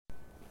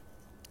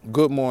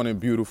Good morning,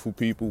 beautiful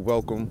people.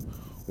 Welcome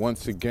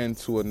once again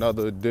to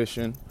another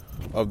edition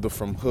of the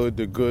From Hood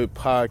to Good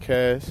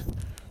podcast.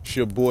 It's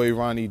your boy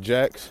Ronnie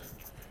Jacks,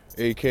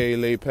 aka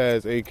Lay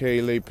Paz,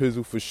 aka Lay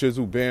Pizzle for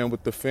Shizzle. Band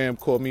with the fam,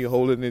 caught me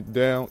holding it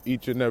down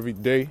each and every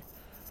day.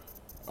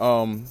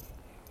 I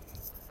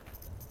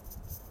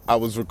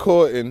was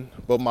recording,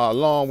 but my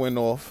alarm went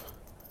off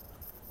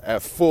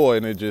at 4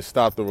 and it just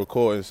stopped the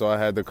recording, so I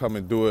had to come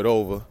and do it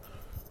over.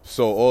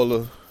 So all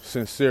the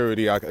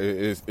sincerity,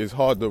 it's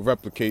hard to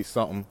replicate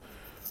something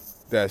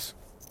that's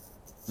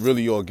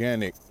really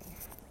organic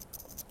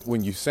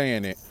when you're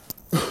saying it.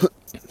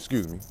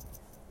 Excuse me.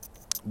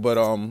 But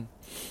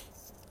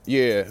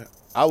yeah,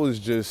 I was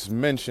just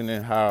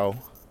mentioning how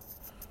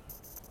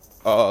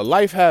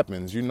life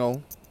happens,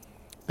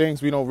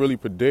 things we don't really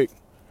predict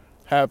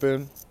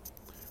happen,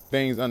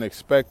 things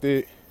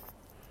unexpected,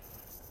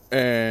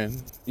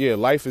 and yeah,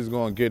 life is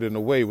gonna get in the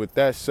way. With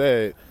that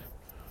said,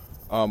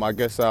 I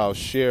guess I'll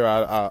share.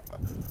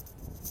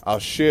 I'll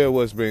share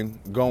what's been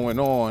going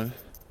on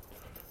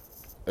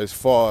as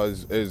far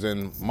as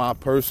in my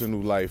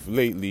personal life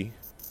lately,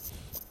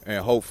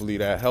 and hopefully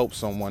that helps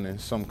someone in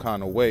some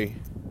kind of way.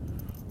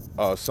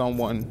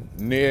 Someone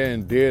near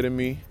and dear to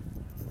me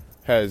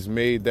has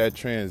made that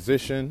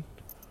transition.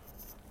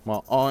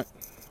 My aunt,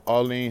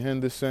 Arlene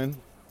Henderson,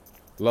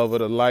 love of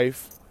the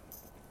life,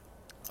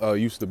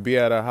 used to be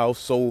at her house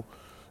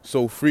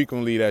so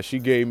frequently that she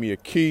gave me a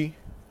key.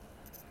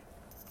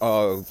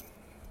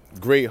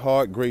 Great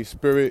heart, great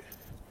spirit,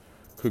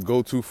 could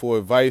go to for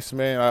advice,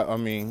 man. I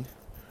mean,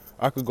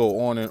 I could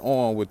go on and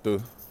on with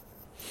the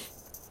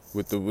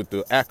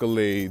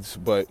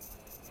accolades, but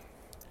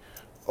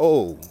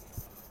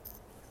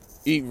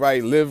eat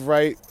right, live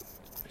right.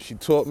 She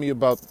taught me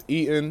about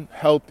eating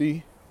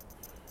healthy.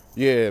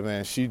 Yeah,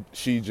 man, she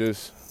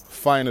just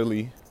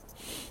finally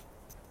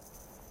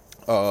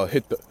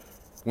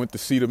went to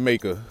see the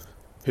maker,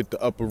 hit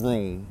the upper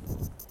room,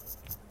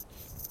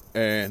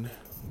 and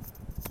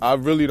I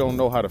really don't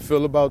know how to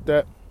feel about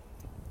that.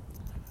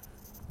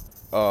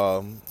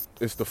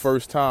 It's the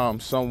first time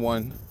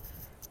someone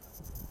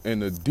in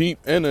the deep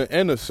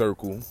inner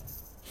circle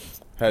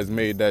has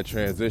made that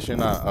transition.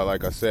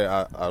 Like I said,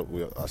 I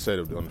said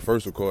it on the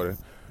first recording.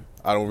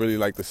 I don't really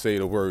like to say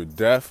the word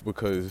death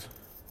because,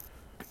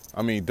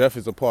 I mean, death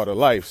is a part of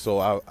life.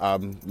 So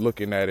I'm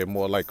looking at it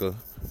more like a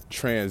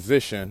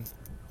transition.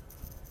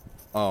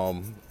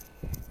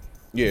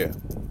 Yeah.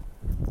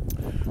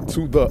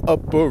 To the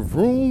upper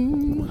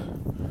room.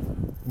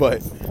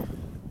 But,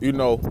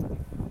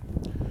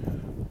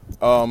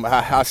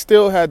 I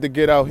still had to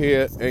get out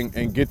here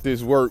and get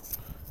this work.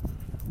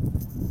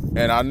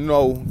 And I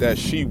know that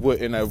she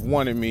wouldn't have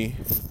wanted me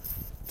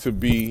to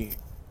be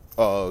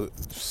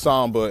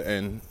somber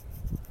and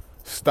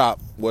stop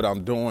what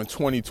I'm doing.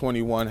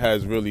 2021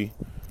 has really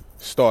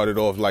started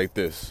off like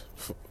this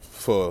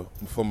for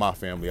my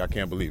family. I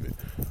can't believe it.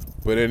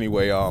 But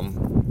anyway,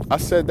 I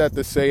said that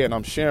to say, and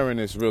I'm sharing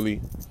this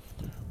really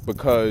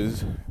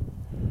because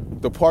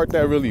the part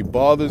that really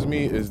bothers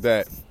me is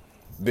that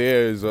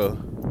there's a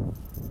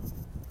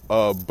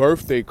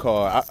birthday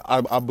card.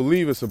 I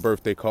believe it's a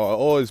birthday card,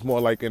 or it's more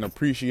like an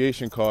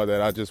appreciation card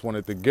that I just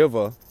wanted to give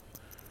her,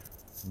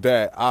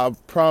 that I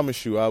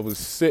promise you I was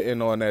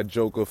sitting on that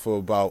joker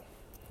for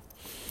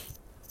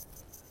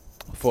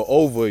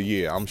over a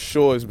year. I'm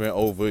sure it's been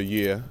over a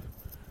year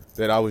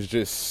that I was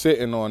just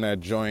sitting on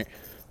that joint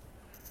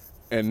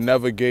and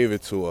never gave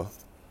it to her.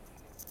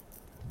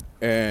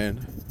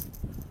 And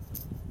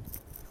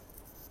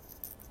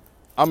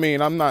I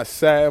mean, I'm not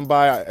saddened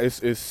by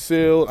it. It's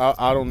sealed.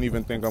 I don't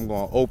even think I'm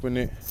going to open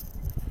it.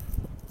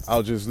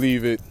 I'll just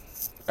leave it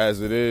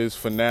as it is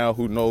for now.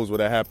 Who knows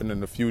what'll happen in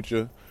the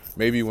future?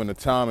 Maybe when the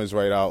time is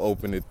right, I'll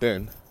open it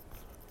then.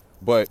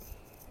 But,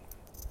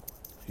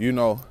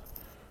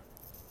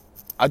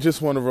 I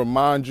just want to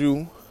remind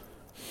you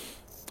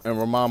and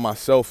remind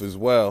myself as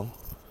well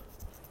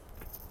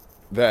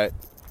that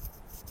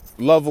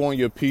love on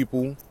your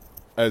people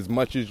as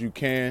much as you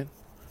can.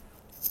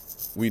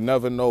 We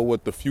never know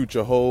what the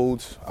future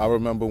holds. I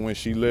remember when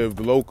she lived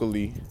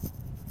locally,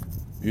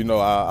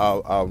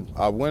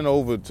 I went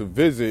over to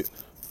visit,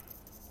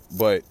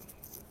 but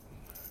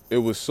it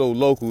was so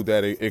local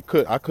that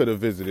I could have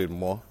visited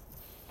more.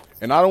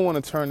 And I don't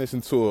want to turn this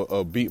into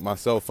a beat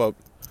myself up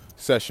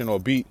session or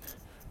beat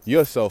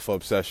yourself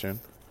up session,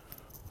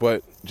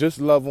 but just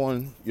love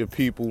on your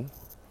people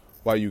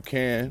while you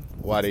can,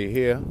 while they're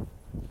here,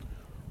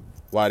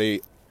 while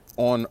they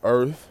on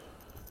earth,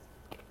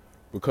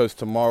 because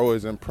tomorrow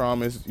isn't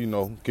promised.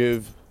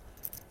 Give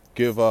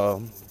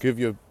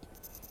your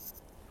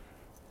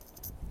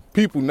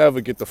people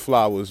never get the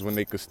flowers when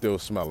they could still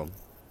smell them.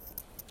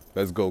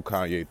 Let's go,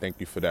 Kanye. Thank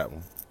you for that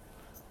one.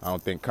 I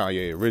don't think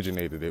Kanye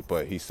originated it,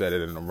 but he said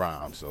it in a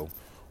rhyme, so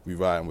we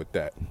riding with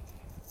that.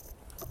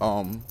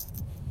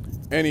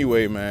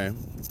 Anyway, man.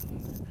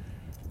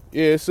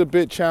 Yeah, it's a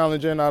bit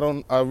challenging.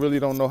 I really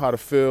don't know how to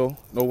feel.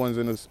 No one's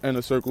in the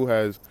inner circle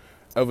has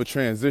ever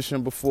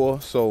transitioned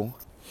before, so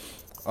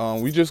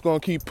we just gonna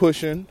keep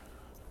pushing.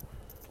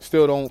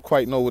 Still don't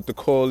quite know what the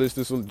call is.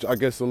 This is, I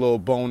guess, a little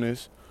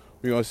bonus.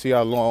 We're going to see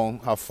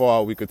how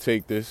far we could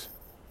take this.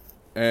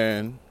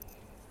 And,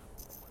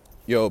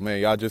 yo,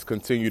 man, y'all just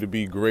continue to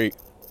be great.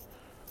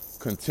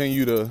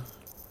 Continue to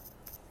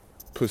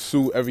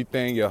pursue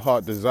everything your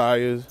heart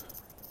desires.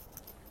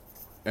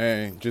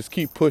 And just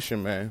keep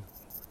pushing, man.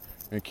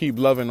 And keep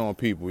loving on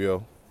people,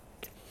 yo.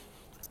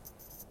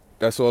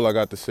 That's all I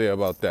got to say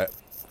about that.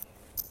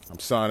 I'm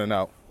signing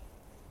out.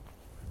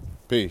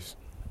 Peace.